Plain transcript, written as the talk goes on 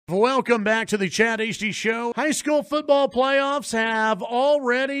Welcome back to the Chad Hasty Show. High school football playoffs have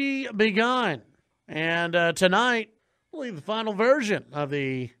already begun. And tonight, I believe the final version of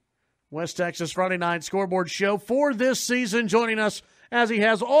the West Texas Friday Night Scoreboard Show for this season. Joining us, as he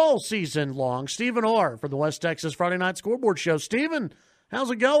has all season long, Stephen Orr for the West Texas Friday Night Scoreboard Show. Stephen,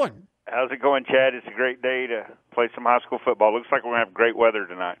 how's it going? How's it going, Chad? It's a great day to play some high school football. Looks like we're going to have great weather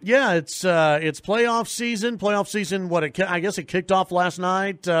tonight. Yeah, it's playoff season. Playoff season, I guess it kicked off last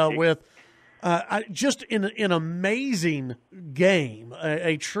night with just an amazing game,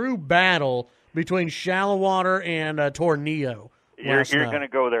 a true battle between Shallowater and Tornillo. You're going to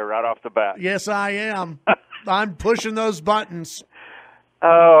go there right off the bat. Yes, I am. I'm pushing those buttons.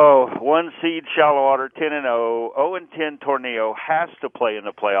 Oh, one seed Shallowater, 10-0, 0-10 Tornillo has to play in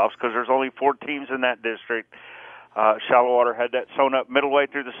the playoffs because there's only 4 teams in that district. Shallowater had that sewn up middle way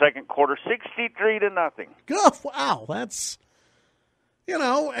through the second quarter, 63-0. Oh, wow, that's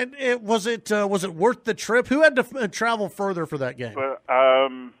and was it worth the trip? Who had to travel further for that game?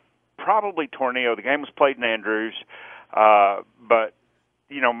 Probably Tornillo. The game was played in Andrews, but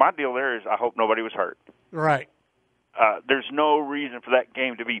my deal there is I hope nobody was hurt. Right. There's no reason for that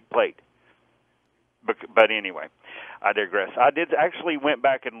game to be played. But anyway, I digress. I did actually went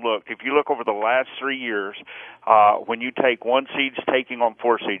back and looked. If you look over the last 3 years, when you take 1 seeds taking on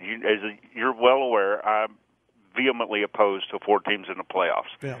 4 seeds, as you're well aware, I'm vehemently opposed to 4 teams in the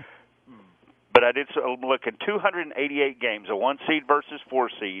playoffs. Yeah. But I did look at 288 games, a 1 seed versus 4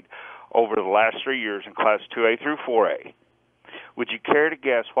 seed, over the last 3 years in Class 2A through 4A. Would you care to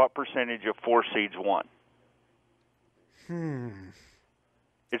guess what percentage of 4 seeds won?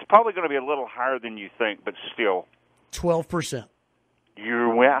 It's probably going to be a little higher than you think, but still. 12%. You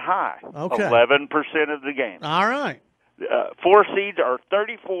went high. Okay. 11% of the game. All right. 4 seeds are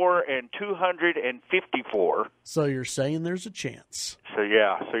 34 and 254. So you're saying there's a chance. So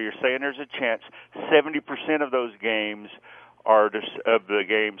you're saying there's a chance. 70% of those games of the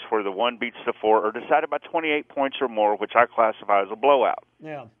games where the 1 beats the 4 are decided by 28 points or more, which I classify as a blowout.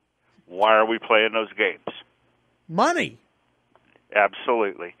 Yeah. Why are we playing those games? Money.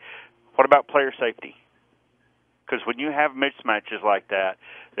 Absolutely. What about player safety? Because when you have mismatches like that,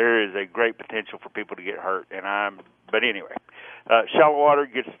 there is a great potential for people to get hurt. But anyway, Shallowater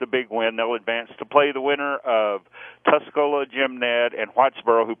gets the big win. They'll advance to play the winner of Tuscola, Jim Ned, and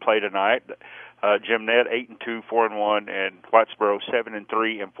Whitesboro, who play tonight. Jim Ned 8-2, 4-1, and Whitesboro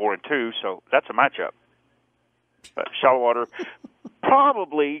 7-3 and 4-2. So that's a matchup. Shallowater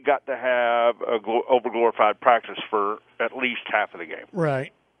probably got to have a overglorified practice for at least half of the game.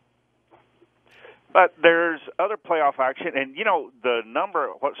 Right. But there's other playoff action, and, the number,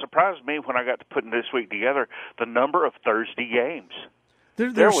 what surprised me when I got to putting this week together, the number of Thursday games.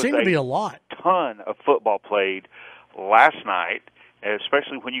 There seemed to be a lot. Ton of football played last night,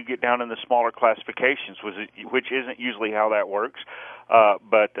 especially when you get down in the smaller classifications, which isn't usually how that works.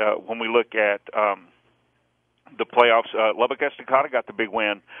 But when we look at the playoffs, Lubbock Estacada got the big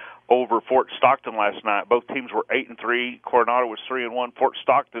win over Fort Stockton last night. Both teams were 8-3. Coronado was 3-1. Fort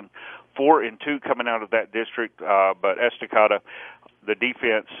Stockton 4-2 coming out of that district. But Estacada, the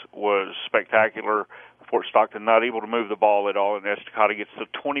defense was spectacular. Fort Stockton not able to move the ball at all, and Estacada gets the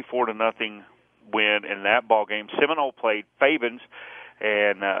 24-0 win in that ball game. Seminole played Fabens,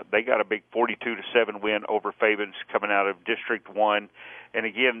 and they got a big 42-7 win over Fabens coming out of District 1. And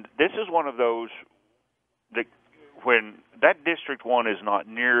again, this is one of those that when that District 1 is not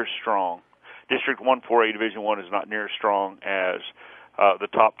near as strong, District 1 4A Division 1 is not near as strong as the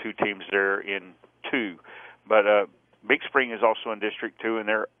top 2 teams there in 2. But Big Spring is also in District 2, and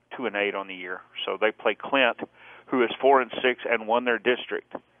they're 2-8 on the year. So they play Clint, who is 4-6 and won their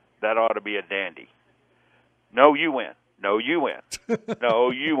district. That ought to be a dandy. No, you win. No, you win.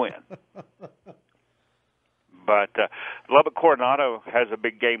 No, you win. But Lubbock Coronado has a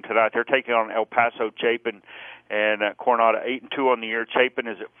big game tonight. They're taking on El Paso Chapin, and Coronado 8-2 on the year. Chapin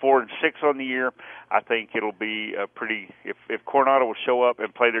is at 4-6 on the year. I think it'll be a pretty. If Coronado will show up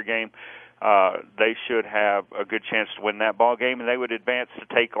and play their game, they should have a good chance to win that ball game, and they would advance to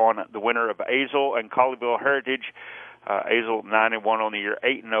take on the winner of Azle and Colleyville Heritage. Azle 9-1 on the year,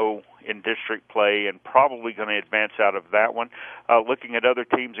 8-0 in district play, and probably going to advance out of that one. Looking at other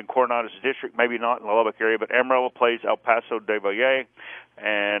teams in Coronado's district, maybe not in the Lubbock area, but Amarillo plays El Paso de Valle,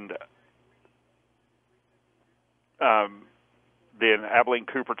 and Then Abilene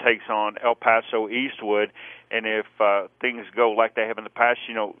Cooper takes on El Paso Eastwood, and if things go like they have in the past,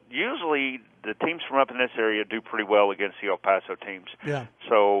 usually the teams from up in this area do pretty well against the El Paso teams. Yeah.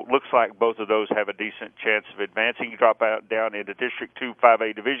 So looks like both of those have a decent chance of advancing. You drop out down into District 2,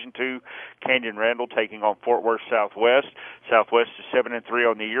 5A Division 2, Canyon Randall taking on Fort Worth Southwest. Southwest is 7-3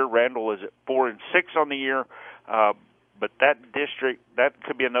 on the year. Randall is at 4-6 on the year. But that district, that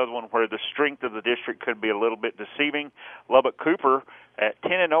could be another one where the strength of the district could be a little bit deceiving. Lubbock Cooper at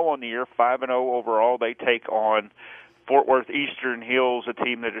 10-0 on the year, 5-0 overall. They take on Fort Worth Eastern Hills, a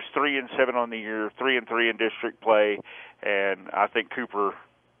team that is 3-7 on the year, 3-3 in district play. And I think Cooper,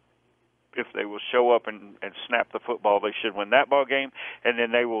 if they will show up and snap the football, they should win that ball game. And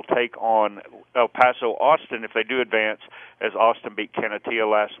then they will take on El Paso Austin if they do advance, as Austin beat Canatia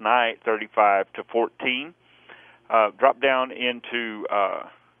last night, 35-14. Drop down into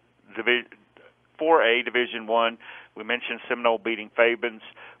 4A Division 1. We mentioned Seminole beating Fabens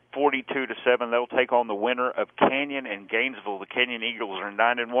 42-7. They'll take on the winner of Canyon and Gainesville. The Canyon Eagles are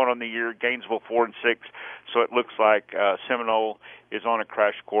 9-1 on the year, Gainesville 4-6. So it looks like Seminole is on a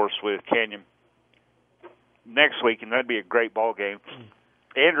crash course with Canyon next week, and that'd be a great ball game.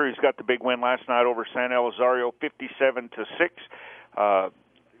 Andrews got the big win last night over San Elizario, 57-6.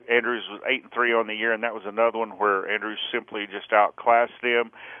 Andrews was 8-3 on the year, and that was another one where Andrews simply just outclassed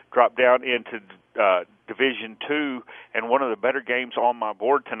them. Dropped down into Division 2, and one of the better games on my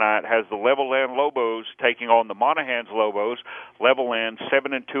board tonight has the Levelland Lobos taking on the Monahans Lobos. Levelland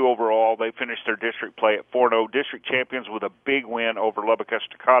 7-2 overall. They finished their district play at 4-0. District champions with a big win over Lubbock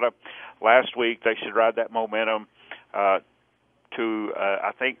Estacada last week. They should ride that momentum to,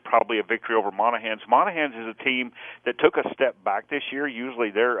 I think, probably a victory over Monahans. Monahans is a team that took a step back this year. Usually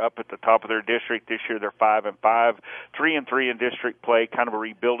they're up at the top of their district. This year they're 5-5, 3-3 in district play, kind of a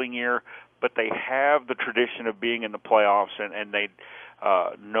rebuilding year. But they have the tradition of being in the playoffs, and they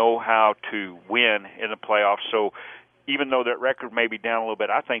know how to win in the playoffs. So even though that record may be down a little bit,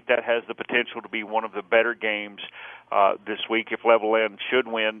 I think that has the potential to be one of the better games this week. If Levelland should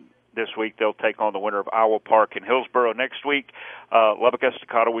win this week, they'll take on the winner of Iowa Park and Hillsboro next week. Lubbock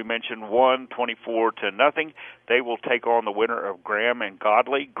Estacada, we mentioned, won 24-0. They will take on the winner of Graham and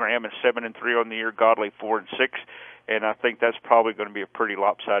Godley. Graham is 7-3 on the year, Godley 4-6, and I think that's probably going to be a pretty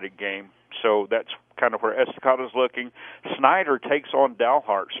lopsided game. So that's kind of where Estacada's looking. Snyder takes on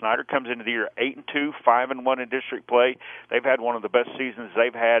Dalhart. Snyder comes into the year 8-2, 5-1 in district play. They've had one of the best seasons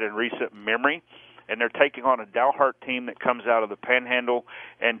they've had in recent memory, and they're taking on a Dalhart team that comes out of the Panhandle.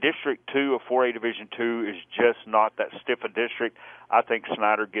 And District 2 of 4A Division 2 is just not that stiff a district. I think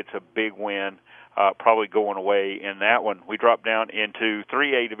Snyder gets a big win, probably going away in that one. We drop down into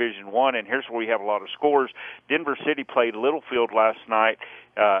 3A Division 1, and here's where we have a lot of scores. Denver City played Littlefield last night,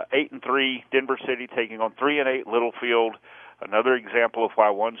 8-3. Denver City taking on 3-8 Littlefield. Another example of why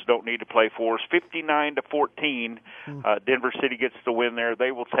ones don't need to play fours. 59-14. Denver City gets the win there.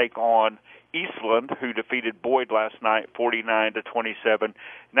 They will take on Eastland, who defeated Boyd last night, 49-27, and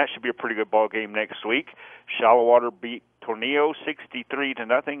that should be a pretty good ball game next week. Shallowater beat Tornillo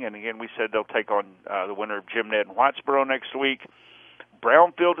 63-0, and again we said they'll take on the winner of Jim Ned and Whitesboro next week.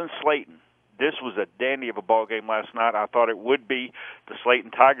 Brownfield and Slayton. This was a dandy of a ball game last night. I thought it would be. The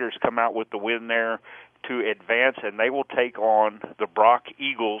Slayton Tigers come out with the win there to advance, and they will take on the Brock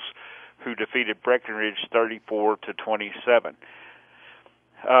Eagles, who defeated Breckenridge 34-27.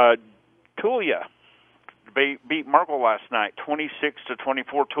 Tulia beat Merkel last night,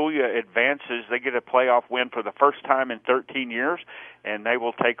 26-24. Tulia advances. They get a playoff win for the first time in 13 years, and they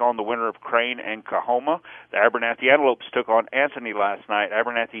will take on the winner of Crane and Cahoma. The Abernathy Antelopes took on Anthony last night.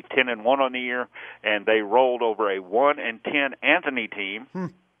 Abernathy 10-1 on the year, and they rolled over a 1-10 Anthony team,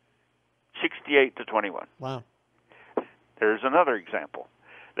 68-21. Wow. There's another example.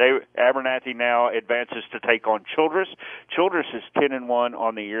 Abernathy now advances to take on Childress. Childress is 10-1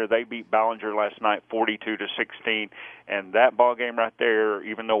 on the year. They beat Ballinger last night 42-16, and that ball game right there,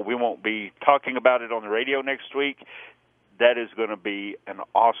 even though we won't be talking about it on the radio next week, that is going to be an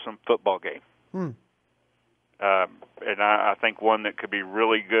awesome football game. And I think one that could be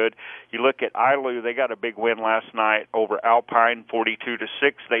really good. You look at Ilu, they got a big win last night over Alpine, 42-6.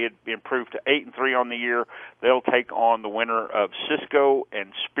 They had improved to 8-3 on the year. They'll take on the winner of Cisco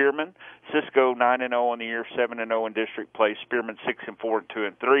and Spearman. Cisco 9-0 on the year, 7-0 in district play. Spearman 6-4,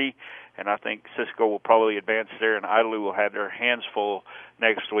 2-3. And I think Cisco will probably advance there, and Ilu will have their hands full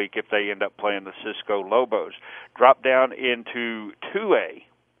next week if they end up playing the Cisco Lobos. Drop down into 2A.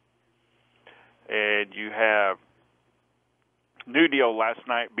 And you have New Deal last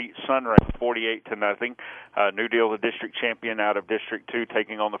night beat Sunray 48-0. New Deal, the district champion out of District 2,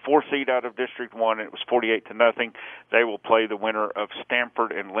 taking on the 4 seed out of District 1, and it was 48-0. They will play the winner of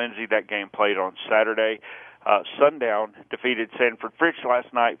Stanford and Lindsay. That game played on Saturday. Sundown defeated Sanford Fritz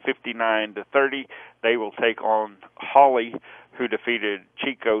last night 59-30. They will take on Hawley, who defeated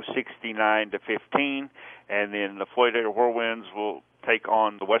Chico 69-15. And then the Floydale Whirlwinds will take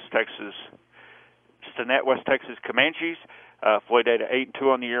on the Stinnett West Texas Comanches. Floydale 8-2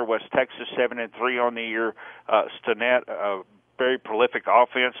 on the year, West Texas 7-3 on the year. Stinnett, very prolific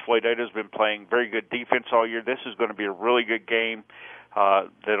offense. Floydale has been playing very good defense all year. This is going to be a really good game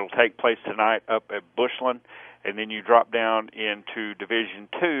that'll take place tonight up at Bushland. And then you drop down into Division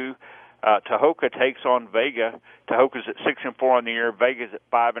 2. Tahoka takes on Vega. Tahoka's at 6-4 on the year. Vega's at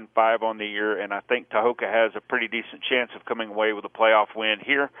 5-5 on the year, and I think Tahoka has a pretty decent chance of coming away with a playoff win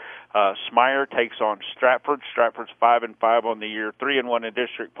here. Smyer takes on Stratford. Stratford's 5-5 on the year, 3-1 in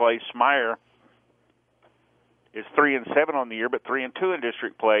district play. Smyer is 3-7 on the year, but 3-2 in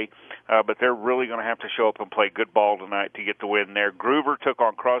district play. But they're really going to have to show up and play good ball tonight to get the win there. Gruber took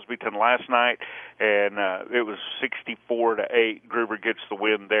on Crosbyton last night, and it was 64-8. Gruber gets the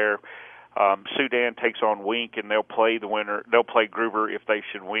win there. Sudan takes on Wink, and they'll play the winner. They'll play Gruber if they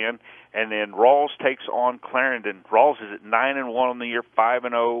should win. And then Rawls takes on Clarendon. Rawls is at 9-1 on the year,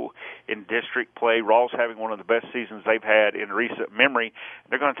 5-0 in district play. Rawls having one of the best seasons they've had in recent memory.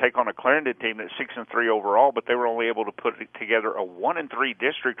 They're going to take on a Clarendon team that's 6-3 overall, but they were only able to put together a 1-3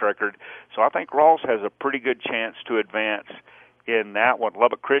 district record. So I think Rawls has a pretty good chance to advance in that one.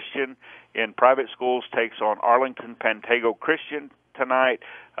 Lubbock Christian in private schools takes on Arlington Pantego Christian tonight.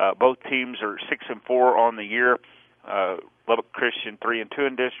 Both teams are 6-4 on the year. Lubbock Christian 3-2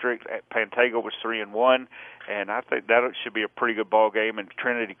 in district. Pantego was 3-1, and I think that should be a pretty good ball game. And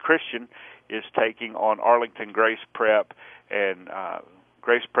Trinity Christian is taking on Arlington Grace Prep, and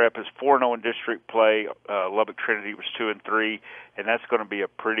Grace Prep is 4-0 in district play. Lubbock Trinity was 2-3, and that's going to be a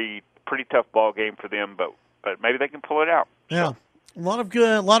pretty tough ball game for them. But maybe they can pull it out. Yeah. So. A lot of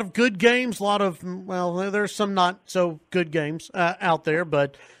good games. There's some not so good games out there,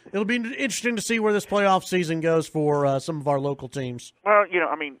 but it'll be interesting to see where this playoff season goes for some of our local teams. Well,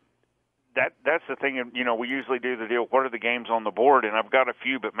 that's the thing. We usually do the deal. What are the games on the board? And I've got a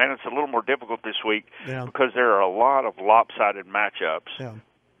few, but man, it's a little more difficult this week because there are a lot of lopsided matchups. Yeah.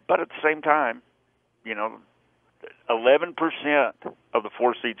 But at the same time, 11% of the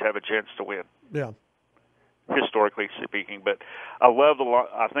 4 seeds have a chance to win. Yeah. Historically speaking, but I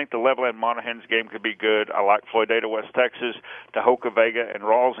think the Levelland Monahans game could be good. I like Floydale, West Texas, Tahoka, Vega, and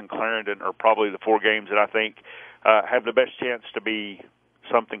Rawls and Clarendon are probably the 4 games that I think have the best chance to be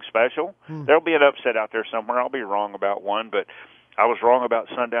something special. There'll be an upset out there somewhere. I'll be wrong about one, but I was wrong about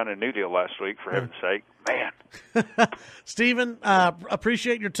Sundown and New Deal last week, for heaven's sake. Man. Stephen,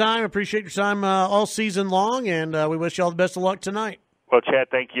 appreciate your time. All season long, and we wish you all the best of luck tonight. Well, Chad,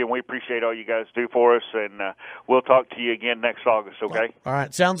 thank you, and we appreciate all you guys do for us, and we'll talk to you again next August, okay? All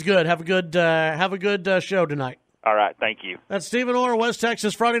right, sounds good. Have a good show tonight. All right, thank you. That's Stephen Orr, West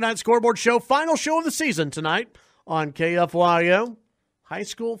Texas Friday Night Scoreboard Show, final show of the season tonight on KFYO High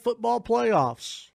School Football Playoffs.